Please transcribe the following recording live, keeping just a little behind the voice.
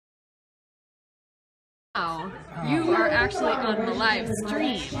Wow, you are actually on the live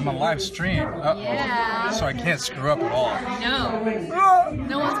stream. I'm a live stream. Uh-oh. Yeah. So I can't screw up at all. No.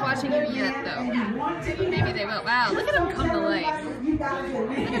 No one's watching you yet, though. But maybe they will. Wow, look at him come to life. Look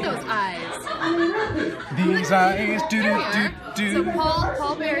at those eyes. These eyes, So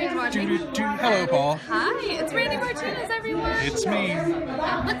Paul Berry's watching. Hello, Paul. Hi, it's Randy Martinez, everyone. It's me.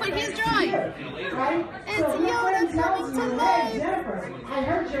 And look what he's drawing. It's Yoda coming to life. I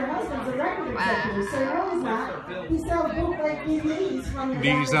heard your husband's a record executive, so no, he's not. He sells bootleg DVDs from your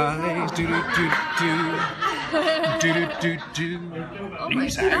These eyes, Oh my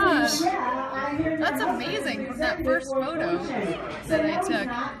gosh. That's amazing from that first photo that I took.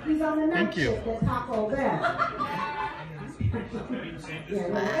 Thank you.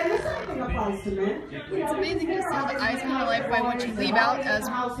 It's amazing to see the eyes come to life by what you leave out as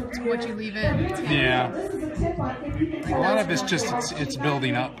to what you leave in. Yeah. A lot of it's just, it's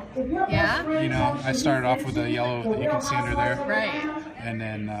building up. Yeah? You know, I started off with the yellow that you can see under there. Right. And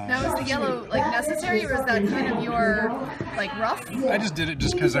then... now, is the yellow, like, necessary, or is that kind of your, like, rough? I just did it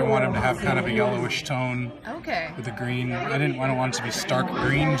just because I wanted to have kind of a yellowish tone. Okay. With the green. I don't want it to be stark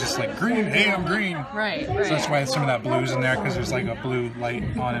green, just like green, hey, I'm green. Right, So that's why some of that blue's in there, because there's like a blue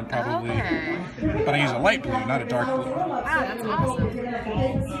light on it probably. Okay. But I use a light blue, not a dark blue. Wow, that's awesome.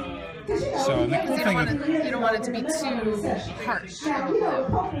 So the cool thing with... You don't want it to be too harsh.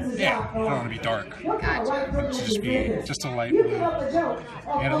 Yeah, I don't want to be dark. Gotcha. It should just be just a light blue.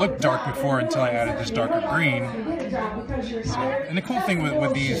 And it looked dark before until I added this darker green. So, and the cool thing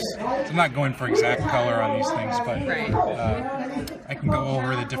with these, I'm not going for exact color on these things, but I can go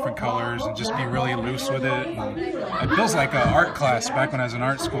over the different colors and just be really loose with it. And it feels like an art class back when I was in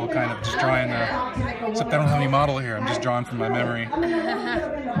art school, kind of just drawing except I don't have any model here, I'm just drawing from my memory.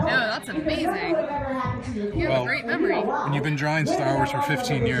 No, that's amazing. You have a great memory. When you've been drawing Star Wars for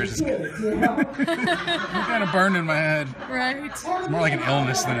 15 years, it's kind of burned in my head. Right. It's more like an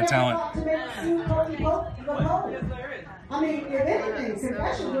illness than a talent.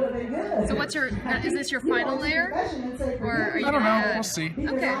 So what's your, is this your final layer? Or are you I don't know, we'll see.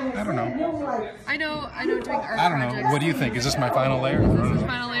 Okay. I don't know. I know doing art I don't know. projects. What do you think? Is this my final layer? Is this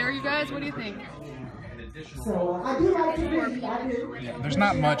final layer, you guys? What do you think? Yeah, there's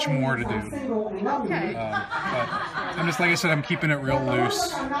not much more to do. Okay. But I'm just, like I said, I'm keeping it real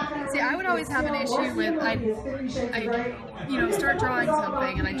loose. See, I would always have an issue with, I start drawing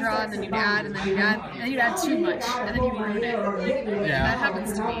something, and I draw, and then you'd add, and then you'd add too much, and then you ruin it. Yeah. That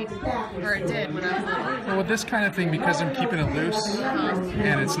happens to me, or it did when I was little. Well, with this kind of thing, because I'm keeping it loose,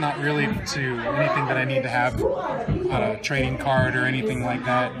 and it's not really to anything that I need to have on a trading card or anything like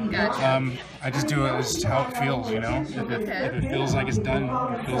that, Gotcha. I just do it as how it feels, you know? If it feels like it's done,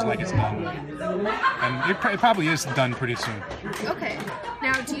 it feels like it's done. And it probably is done pretty soon. Okay.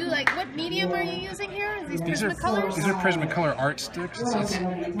 Now, do you what medium are you using here? These Prismacolors? These are Prismacolor art sticks. It's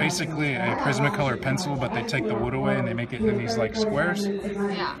basically a Prismacolor pencil, but they take the wood away and they make it in these like squares.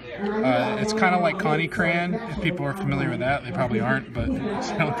 Yeah. It's kind of like Connie crayon. If people are familiar with that, they probably aren't, but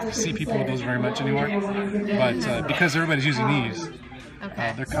I don't see people with those very much anymore. But because everybody's using these,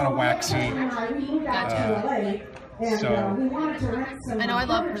 they're kind of waxy. Gotcha. So I know I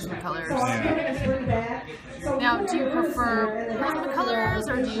love Prismacolors. Yeah. Now, do you prefer Prismacolors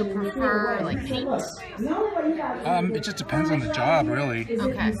or do you prefer like paint? It just depends on the job, really.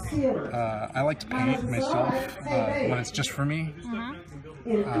 Okay. I like to paint myself when it's just for me.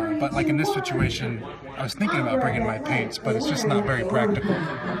 But like in this situation, I was thinking about bringing my paints, but it's just not very practical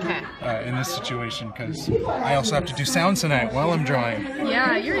in this situation because I also have to do sound tonight while I'm drawing.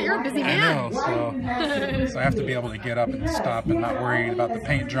 Yeah, you're a busy man. I know, so I have to be able to get up and stop and not worry about the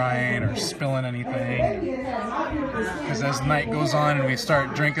paint drying or spilling anything. Because as the night goes on and we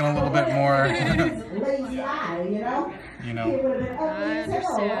start drinking a little bit more, you know. I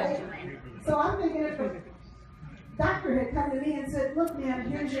understand. So I'm thinking if a doctor had come to me and said, "Look, man,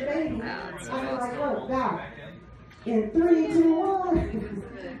 here's your baby," I'd be like, "Look, God, in 3, 2, 1,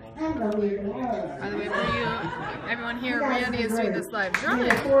 I'm gonna leave it alone." By the way, for you, everyone here, Randy is doing this live drawing.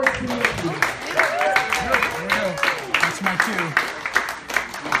 That's my cue.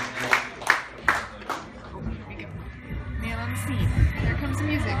 Man on the scene. Here comes the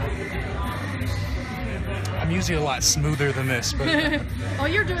music. I'm usually a lot smoother than this, but Oh,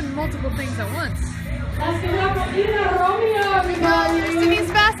 you're doing multiple things at once. Let's give it up for Romeo, everybody. Denise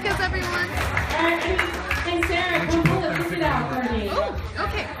Vasquez, everyone. Hey, Sarah, come pull the ticket out for me. Oh,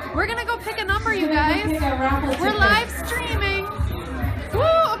 okay. We're gonna go pick a number, you guys. We're live streaming. Woo!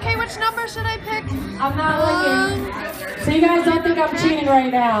 Okay, which number should I pick? I'm not looking. So you guys don't think I'm cheating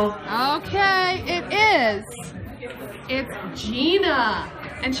right now. Okay, it is. It's Gina.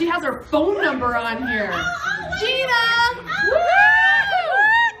 And she has her phone number on here. Gina! Woo!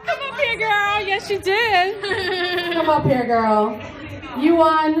 Come up here, girl. Yes, you did. Come up here, girl. You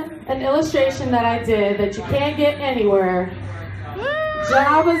won an illustration that I did that you can't get anywhere.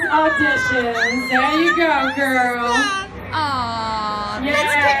 Java's auditions. There you go, girl. Aww. Yeah.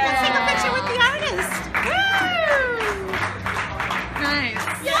 Let's take a picture with the artist. Woo! Nice.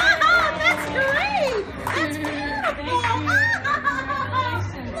 Yeah, that's great. That's beautiful.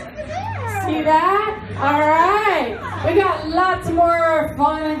 See that? All right. We got lots more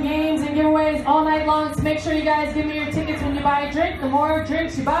fun and games and giveaways all night long. So make sure you guys give me your tickets when you buy a drink. The more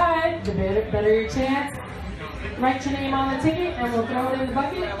drinks you buy, the better your chance. Write your name on the ticket and we'll throw it in the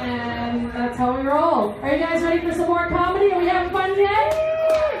bucket, and that's how we roll. Are you guys ready for some more comedy? Are we having fun yet?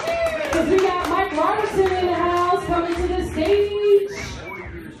 Because we got Mike Robertson in the house coming to the stage.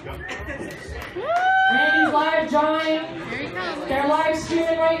 Randy's live drawing. They're live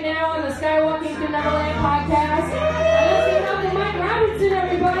streaming right now on the Skywalking to Neverland podcast. Let's get up to Mike Robertson,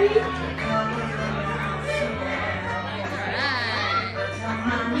 everybody.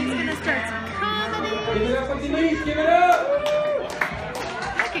 He's gonna start some comedy. Give it up with your knees, give it up!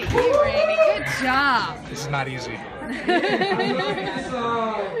 Look at you, Randy. Good job. This is not easy. This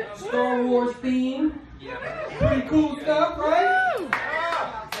Star Wars theme. Pretty cool stuff, right?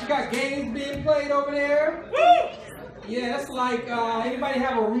 You got games being played over there. Yeah, that's like, anybody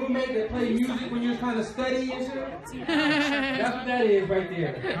have a roommate that plays music when you're trying to study and shit? That's what that is right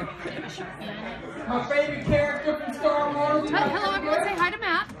there. My favorite character from Star Wars. Hello, everyone. Say hi to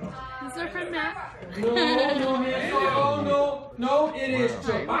Matt. This is our friend Matt. No, it is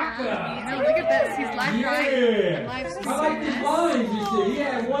Chewbacca. No, look at this. He's live drawing and live I streaming. like these lines you see. He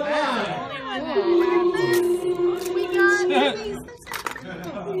had one line. Look at this. We got movies.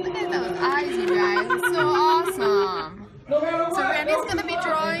 Look at those eyes, you guys. It's so awesome. So Randy's going to be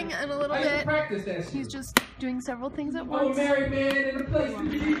drawing in a little bit. He's just doing several things at once.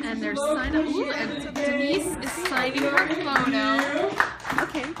 And they're signing. Ooh, and Denise is signing her photo.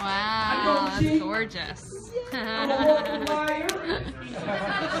 Okay. Wow, that's gorgeous.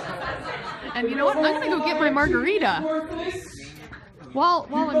 And you know what? I'm going to go get my margarita. While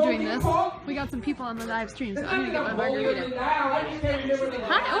I'm doing this, we got some people on the live stream, so I'm going to get my margarita.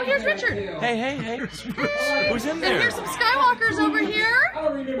 Hi. Oh, here's Richard. Hey. Who's in And there? here's some Skywalkers over here.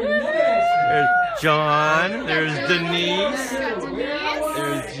 There's John. There's Denise. Got Denise.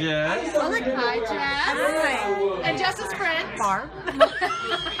 There's Jess. Oh, look, hi, Jess. And Jess's friend, Barb.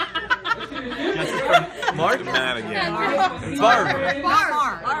 Jess is from Mark. Matt again. And Barb.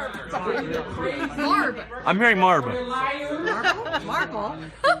 Barb. I'm hearing Marb. Marble.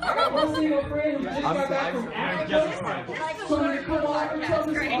 Alright,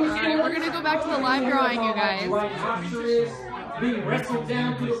 we're gonna go back to the live drawing, you guys. Being wrestled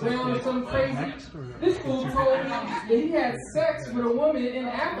down to the ground or something crazy. This fool told me that he had sex with a woman in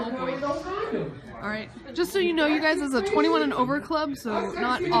Africa with no condom. Alright, just so you know, you guys, this is a 21 and over club, so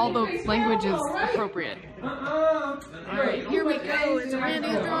not all the language is appropriate. Alright, here we go. It's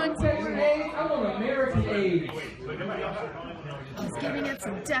Randy's drawing. I'm on American age. He's giving it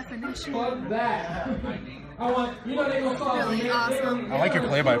some definition. Fuck that. I want, you know they're gonna call Really awesome. I like your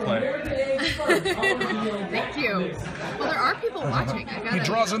play-by-play. Thank you. Well, there are people watching. I gotta. He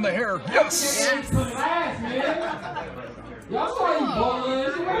draws in the hair. Yes! Y'all saw you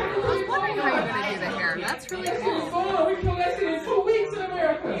ballers. I was wondering how you're gonna do the hair. That's really cool. We collected in 2 weeks in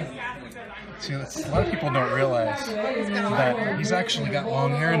America. See, a lot of people don't realize that he's actually got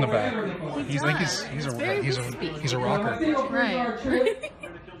long hair in the back. He's a rocker. Right.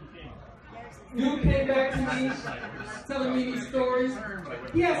 Dude came back to me, telling me these stories.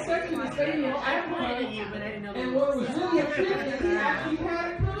 He had sex with this lady in Africa, and what was really upsetting is he actually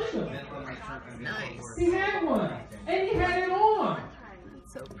had a condom. Nice. He had one, and he had it on.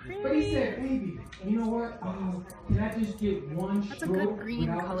 So pretty. But he said, baby, you know what? Can I just get one That's a stroke? good green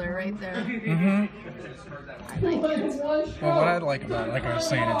color right there. Mm-hmm. One stroke. Well, what I like about it, like I was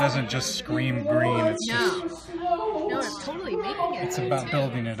saying, it doesn't just scream green. It's just, No, it's totally making it. it's about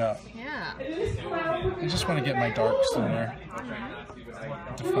building it up. Yeah. I just want to get my darks in there.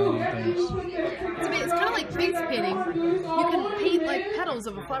 Defining things. It's kind of like face painting. You can paint like petals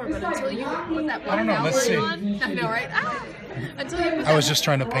of a flower, but until you put that I black don't know, let's see. outline on, I know, right? Ah! Until you put I was just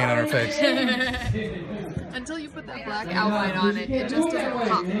trying to paint on her face. until you put that black outline on it, it just doesn't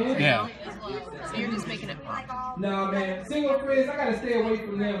pop. Yeah. So you're just making it pop. Nah, man. Single friends, I gotta stay away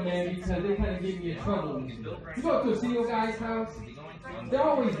from them, man, because they kind of get me in trouble. You go to a single guy's house, they're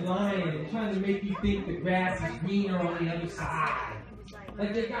always lying and trying to make you think the grass is greener on the other side.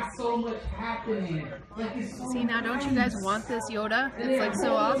 Like they got so much happening. Like it's so See, now don't you guys want this Yoda? It's like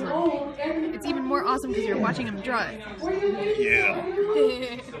so awesome. It's even more awesome because you're watching him drive. Yeah.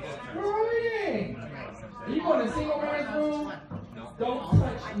 You go to the single man's room, don't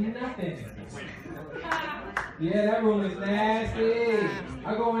touch nothing. Yeah, that room is nasty.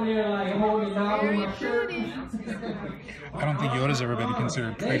 I go in there like holding the knob on my shirt. I don't think Yoda's ever been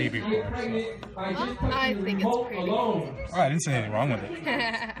considered pretty before. So. I think it's pretty. Oh, I didn't say anything wrong with it.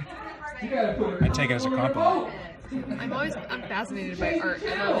 I take it as a compliment. I'm fascinated by art.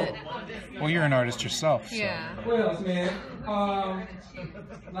 I love it. Well, you're an artist yourself. So. Yeah. What else, man?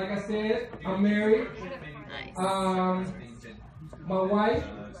 Like I said, I'm married. Nice. My wife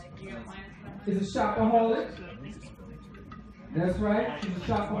is a shopaholic. That's right, she's a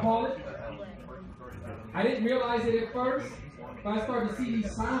shopaholic. I didn't realize it at first, but I started to see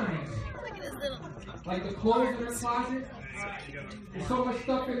these signs. Like the clothes in the closet. There's so much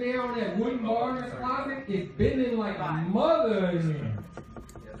stuff in there on that wooden bar in the closet. It's bending like a mother in there.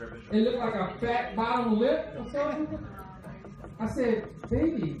 It looked like a fat bottom lip or something. I said,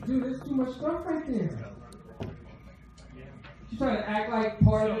 baby, dude, there's too much stuff right there. She tried to act like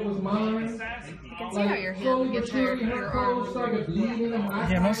part of it was mine. You can see how your hand gets tired in your arm.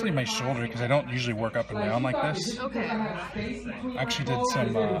 Yeah, mostly my shoulder because I don't usually work up and down like this. Okay. I actually did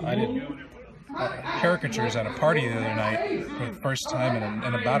some, I did caricatures at a party the other night for the first time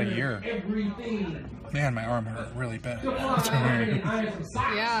in about a year. Man, my arm hurt really bad. Yeah,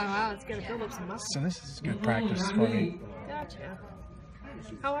 wow, it's gonna build up some muscle. So this is good practice for me. Gotcha.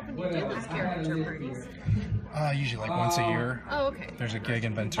 How often do you do these caricature parties? Usually like once a year. Oh, okay. There's a gig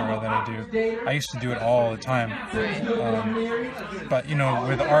in Ventura that I do. I used to do it all the time. But you know,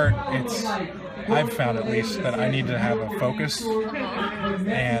 with art, I've found at least that I need to have a focus,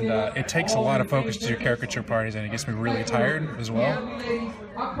 and it takes a lot of focus to do caricature parties, and it gets me really tired as well.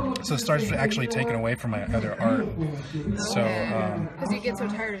 So it starts actually taking away from my other art. So because you get so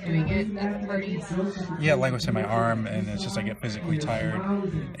tired of doing it at parties. Yeah, like I said, my arm, and it's just I get physically tired,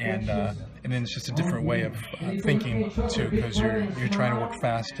 and then it's just a different way of thinking too, because you're trying to work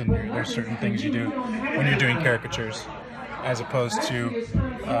fast, and there's certain things you do when you're doing caricatures, as opposed to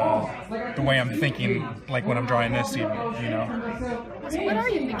the way I'm thinking, like when I'm drawing this, even, you know. So what are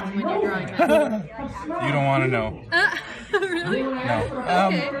you thinking when you're drawing this? You don't want to know. Really?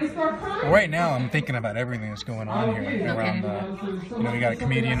 No. Right now, I'm thinking about everything that's going on here around. You know, we got a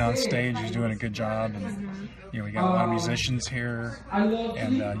comedian on stage who's doing a good job, and you know, we got a lot of musicians here,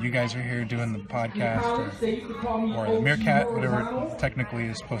 and you guys are here doing the podcast or the Meerkat, whatever it technically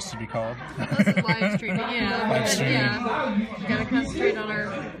is supposed to be called. Live streaming, yeah. Live streaming. Yeah. We gotta concentrate on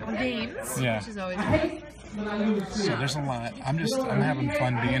our games, which is always good. So there's a lot. I'm having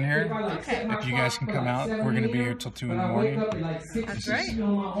fun being here. Okay. If you guys can come out, we're going to be here till 2 in the morning. That's great.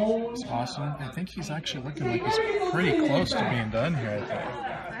 It's awesome. I think he's actually looking like he's pretty close to being done here,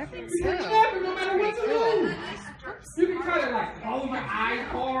 I think so. Pretty cool. You can try to like follow your eye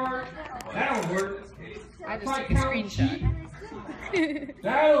hard. That don't work. I just took a screenshot.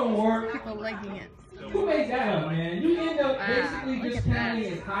 That don't work. People liking it. Who made that up, man? You end up basically just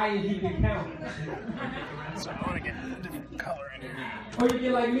counting as high as you can count. So I want to get a different color in here. Or you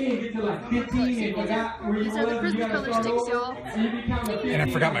get like me and get to like 15 and forgot where you These are the was. You Christmas gotta color start sticks, over. y'all. And you become a 15. And I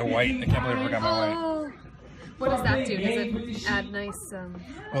forgot my white. I can't believe I forgot my white. Oh, what does that do? Does it add nice?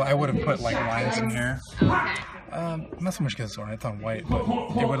 Well, I would have put like lines in here. Okay. Not so much because it's on white, but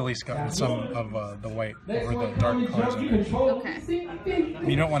it would at least gotten some of the white over the dark colors in it. Okay.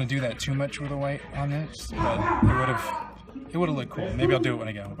 You don't want to do that too much with the white on this, but it would have looked cool. Maybe I'll do it when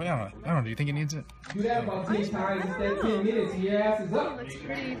I get home. But I don't know. Do you think it needs it? Do that about 10 times instead of 10 minutes and your ass is up. Looks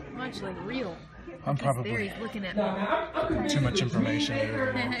pretty much like real. I'm There probably he's looking at I'm too much information.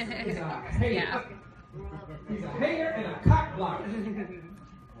 Yeah. He's a hater and a cock blocker.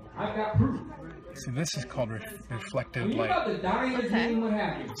 I've got proof. See, this is called reflective When you're about light. to die in the dream, what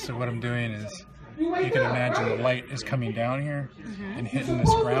happens? So what I'm doing is, You you wake can up, imagine right? the light is coming down here and hitting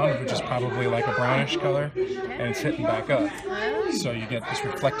this ground, which is probably like a brownish color, and it's hitting back up. So you get this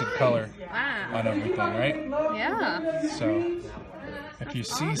reflected color Wow. on everything, right? Yeah. So if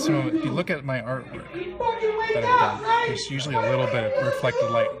you look at my artwork that I've done, there's usually a little bit of reflected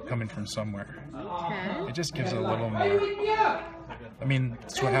light coming from somewhere. Okay. It just gives it a little more. I mean,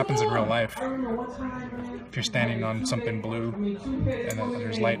 it's what happens in real life. If you're standing on something blue and then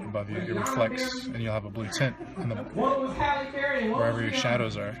there's light above you, it reflects and you'll have a blue tint in wherever your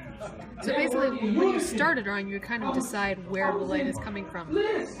shadows are. So basically, when you start a drawing, you kind of decide where the light is coming from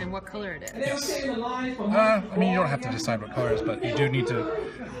and what color it is. Yes. I mean, you don't have to decide what color it is, but you do need to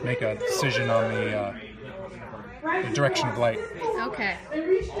make a decision on the direction of light. Okay. They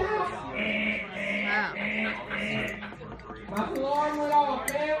reached out. Wow. My alarm went off,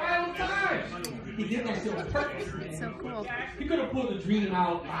 man, right on time. He did that shit on purpose. So cool. He could have pulled the dream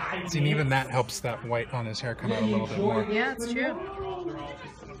out. See, and even that helps that white on his hair come out a little bit more. Yeah, it's true.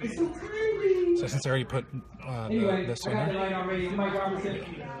 So since I already put Anyway, this I in got the there. light already. I'm Mike Robinson.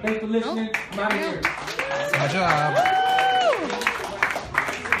 Thanks for listening. I'm out of here. My job.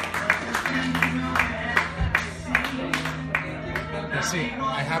 Now see,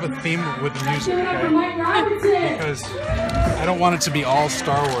 I have a theme with the music, okay? Because I don't want it to be all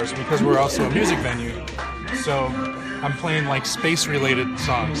Star Wars because we're also a music venue. So I'm playing like space-related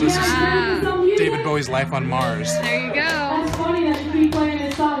songs. This is David Bowie's Life on Mars. There you go. That's funny that you keep playing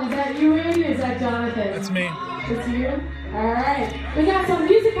this song. Is that you, Randy, or is that Jonathan? That's me. It's you? Alright. We got some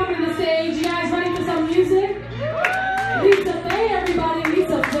music coming to the stage. You guys ready for some music? Lisa Faye, everybody.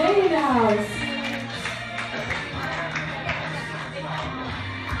 Lisa Faye in the house.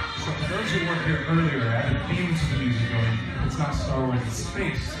 So for those who weren't here earlier, I have a theme to the music going. It's not Star Wars, it's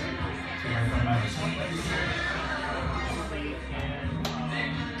space. So I come out of someplace.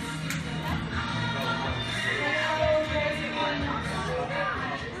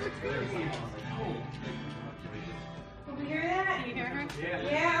 Can we hear that? Can you hear her?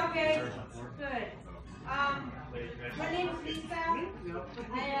 Yeah, okay. Good. My name is Lisa. I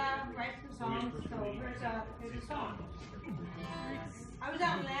write some songs, so here's a song. I was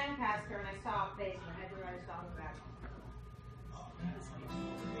out in Lancaster and I saw a face and I had to write a song about it.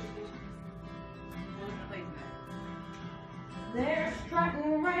 They're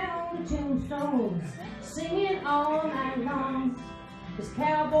strutting around the tombstones, singing all night long. 'Cause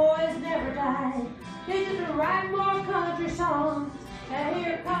cowboys never died, they just write more country songs. And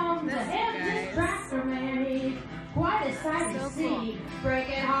here comes the headless tractor man, he's quite a sight to see,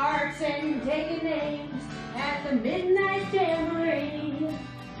 breaking hearts and taking names at the midnight jamboree.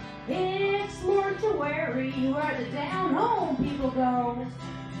 It's mortuary where the down home people go.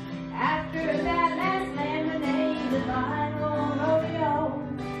 After that last lemonade, the final rodeo.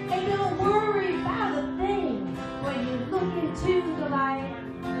 Hey, don't worry about a thing when you look into the light.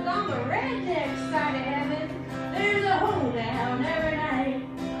 'Cause on the redneck side of heaven, there's a hoedown every night.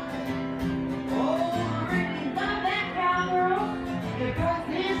 Oh, Ricky loved that cowgirl. They broke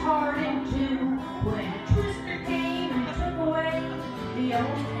his heart in two when a twister came and took away the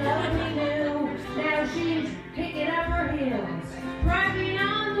only love he knew. Now she's picking up her heels, driving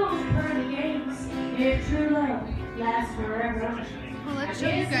on those pearly gates. If true love lasts forever. Well, let's show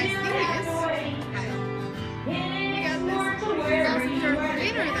you guys these. We got this awesome Darth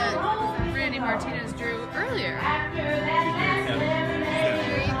Vader that Randy Martinez drew earlier. After that last lemonade,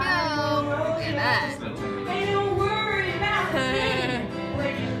 There you go. Look at that. hey, don't worry about a thing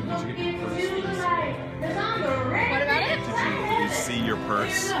when you look into the light. 'Cause on the What about it? Did you see your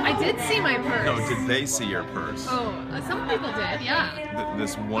purse? I did see my purse. No, did they see your purse? Oh, some people did, yeah.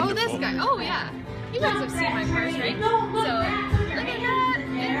 This Oh, wonderful. this guy. Oh, yeah. You guys have seen my purse, right? So, look at that.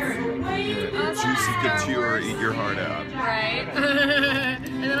 It's Juicy couture, eat your heart out. right.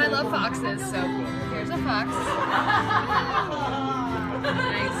 And then I love foxes, so here's a fox.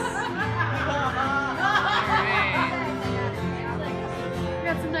 Nice. Alright. We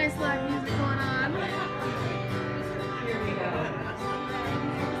got some nice live music going on. Here we go.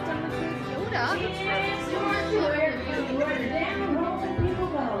 Yoda. where the down home people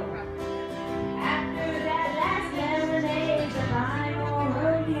go. After that last lemonade, the final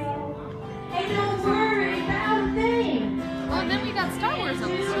rodeo. Hey, don't worry about a thing. Oh, and then we got Star Wars on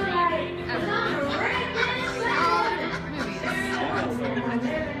the screen. Right. 'Cause on the redneck side, Movies.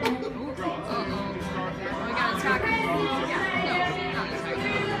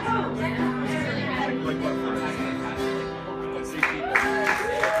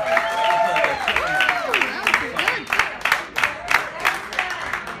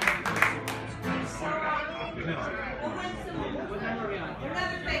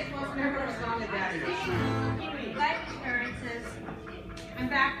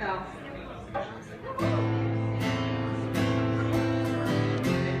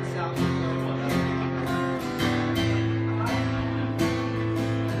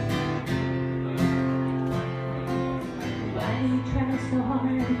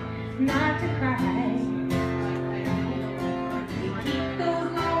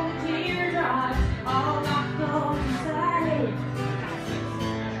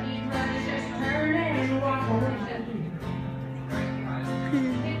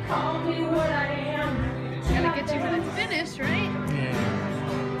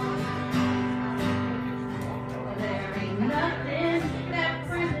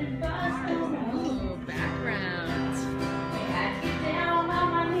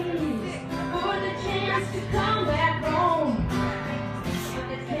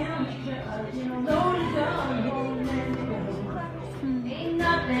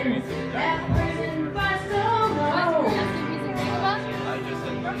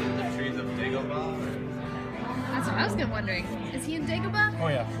 The trees of Dagobah? That's what I was gonna wondering. Is he in Dagobah? Oh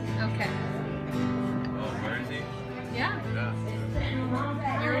yeah. Okay. Oh, where is he? Yeah. Yeah.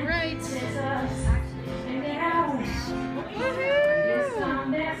 You're right.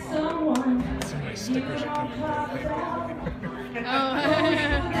 So many stickers are coming. Oh.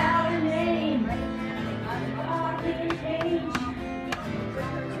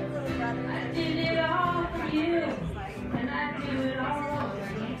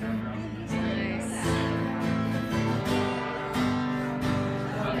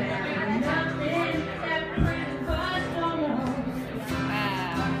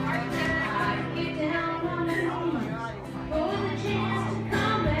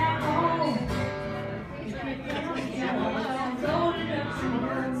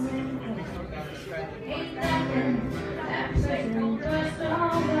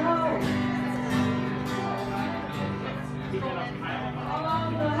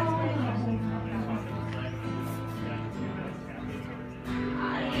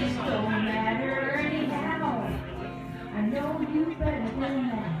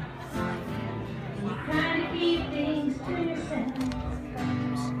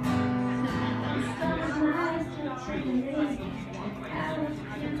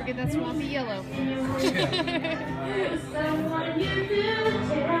 Forget that swampy yellow.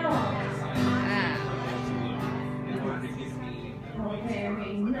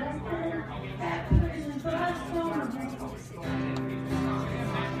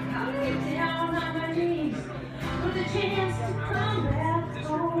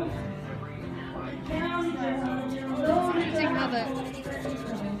 Interesting how the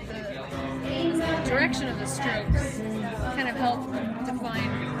direction of the strokes kind of help define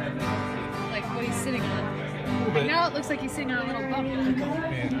like what he's sitting on. Like now it looks like he's sitting on a little bump, a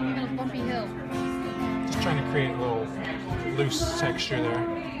little bumpy hill. Just trying to create a little loose texture there.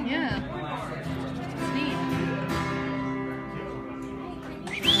 Yeah, it's neat.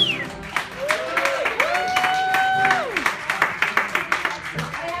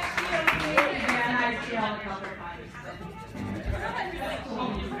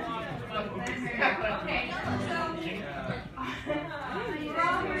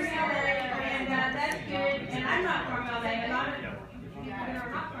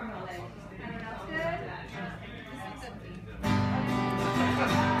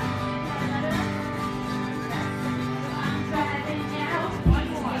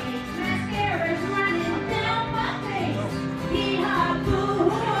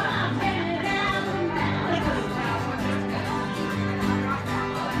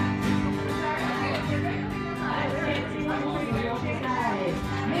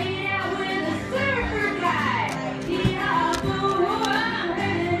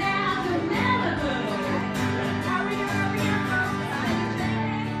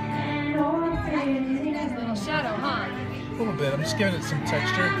 A little bit. I'm just giving it some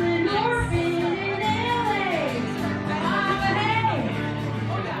texture. So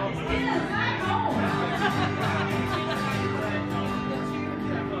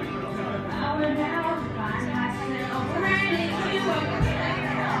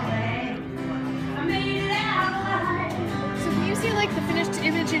do you see like the finished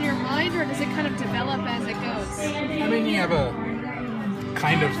image in your mind, or does it kind of develop as it goes? I mean, you have a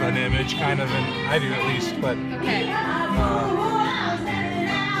kind of an image, kind of I do at least, but Okay.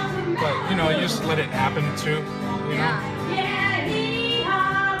 but you know, you just let it happen too. You know?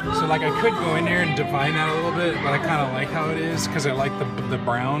 So like I could go in here and define that a little bit, but I kind of like how it is because I like the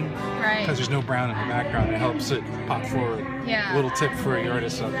brown. Right. Because there's no brown in the background, it helps it pop forward. Yeah. A little tip for your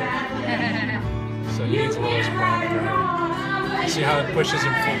artists out there. So he needs a little brown in there. See how it pushes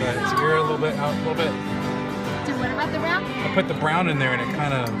him from his ear a little bit out a little bit. So what about the brown? I put the brown in there and it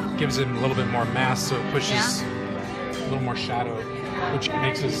kind of gives him a little bit more mass, so it pushes a little more shadow, which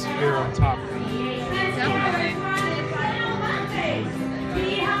makes his ear on top. Definitely.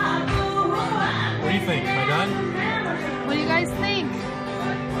 What do you think? Am I done? What do you guys think?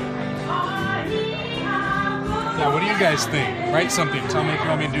 Yeah, what do you guys think? Write something. Tell me if you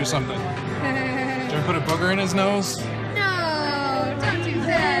want me to do something. Should I put a booger in his nose? No, don't do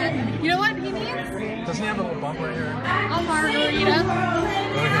that. You know what he needs? Doesn't he have a little bump right here? A margarita.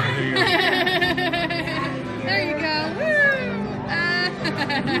 There you go. Woo!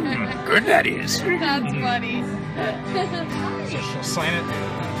 Good that is. That's funny. So she'll sign it.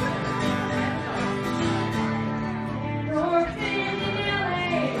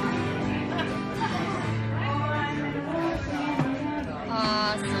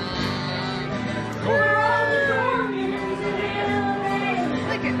 Awesome.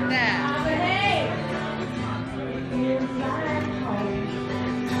 Look at that.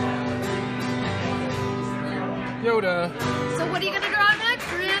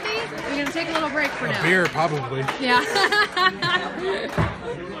 gonna take a little break for now. Beer, probably. Yeah.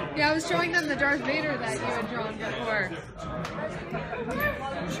 Yeah, I was showing them the Darth Vader that you had drawn before.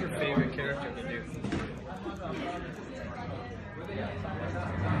 Who's your favorite character to do?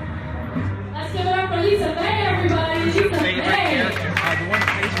 Let's give it up for Lisa Faye, everybody. Lisa Faye. The one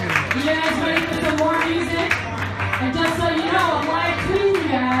that pays me the most. You guys ready for some more music? And just so you know, I'm live tweeting you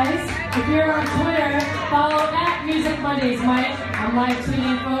guys. If you're on Twitter, follow @MusicMondaysMike. I'm live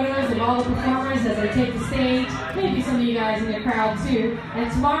tweeting photos of all the performers as they take the stage. Maybe some of you guys in the crowd too.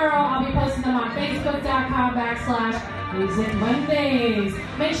 And tomorrow I'll be posting them on Facebook.com/MusicMondays.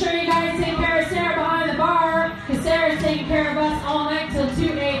 Make sure you guys take care of Sarah behind the bar, because Sarah's taking care of us all night till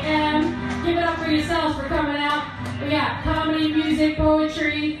 2 a.m. Give it up for yourselves for coming out. We got comedy, music,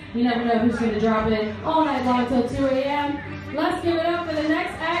 poetry. You never know who's going to drop in all night long till 2 a.m. Let's give it up for the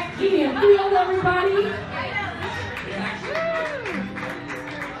next act. AM Field, everybody.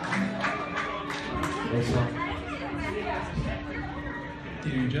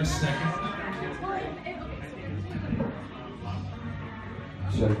 Give you just a second.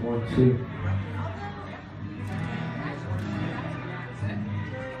 Check 1, 2.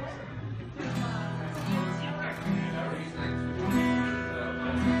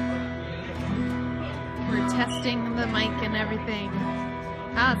 We're testing the mic and everything.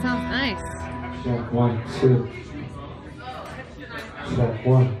 Ah, it sounds nice. Check 1, 2. Check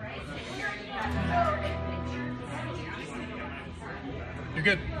 1. You're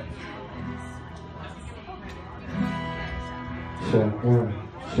good. Check 1.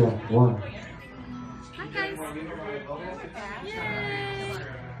 Check 1. Hi guys. Yay!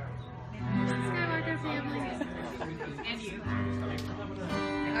 Skywalker family. And you.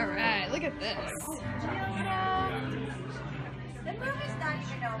 Alright, look at this. The movie's not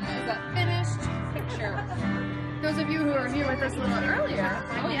even over. Is that finished picture? Those of you who are here with us a little earlier,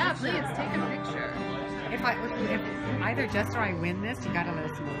 oh yeah, please take a picture. If either Jess or I win this, you gotta let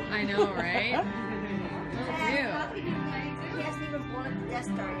us know. I know, right? He hasn't even blown the Death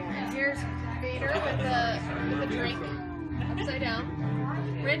Star yet. And here's Vader with the drink upside down.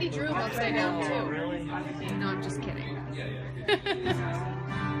 Randy drew him upside down too. No, I'm just kidding.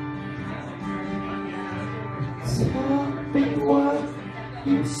 Tell me what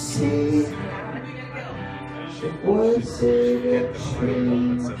you see. Was it a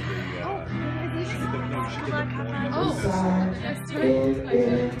dream? Oh, that's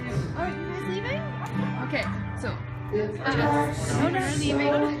right. Oh, you guys leaving? Okay, so they're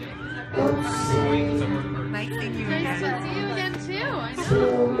leaving. Nice seeing you Nice to again. see you again too. I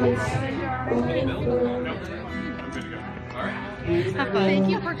know. Thank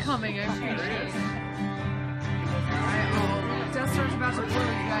you for coming. I appreciate it. Alright, oh, Death Star's about to blow, you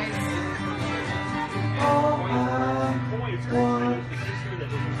guys.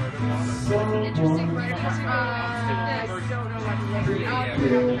 Interesting writers.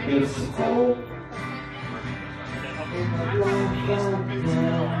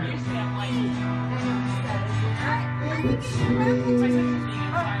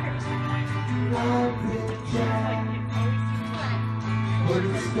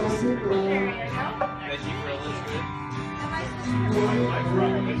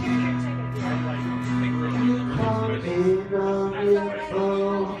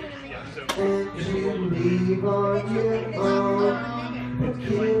 Watching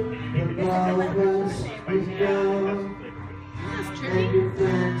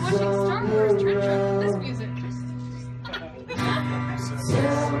Star Wars Trek this music.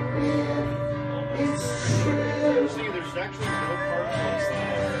 See, there's actually no parts on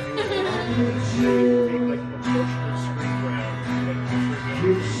like proportional screen ground.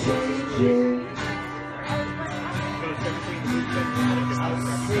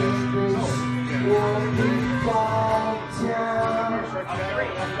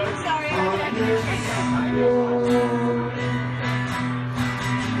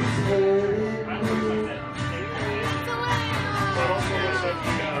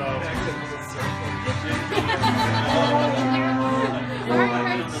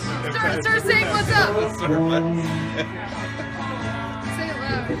 Start saying what's up. Say it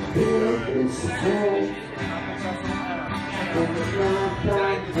loud.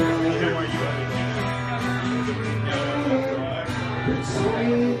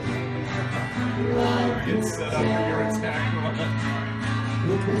 Get set up for your attack.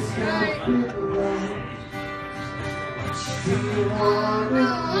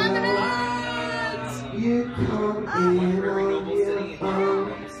 You come in on your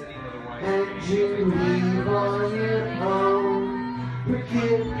own, and you leave on your own.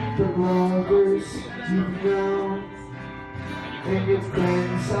 Forget the lovers you've known. and your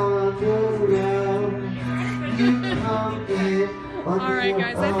friends on the road. You come in on Alright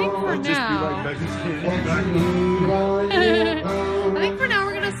guys, I think for now, I think for now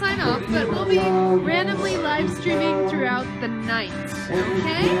we're gonna sign off, but we'll be randomly live streaming throughout the night.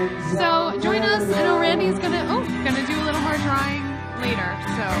 Okay? So join us. I know Randy's gonna do a little more drawing later.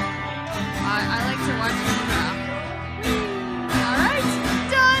 So I like to watch him draw.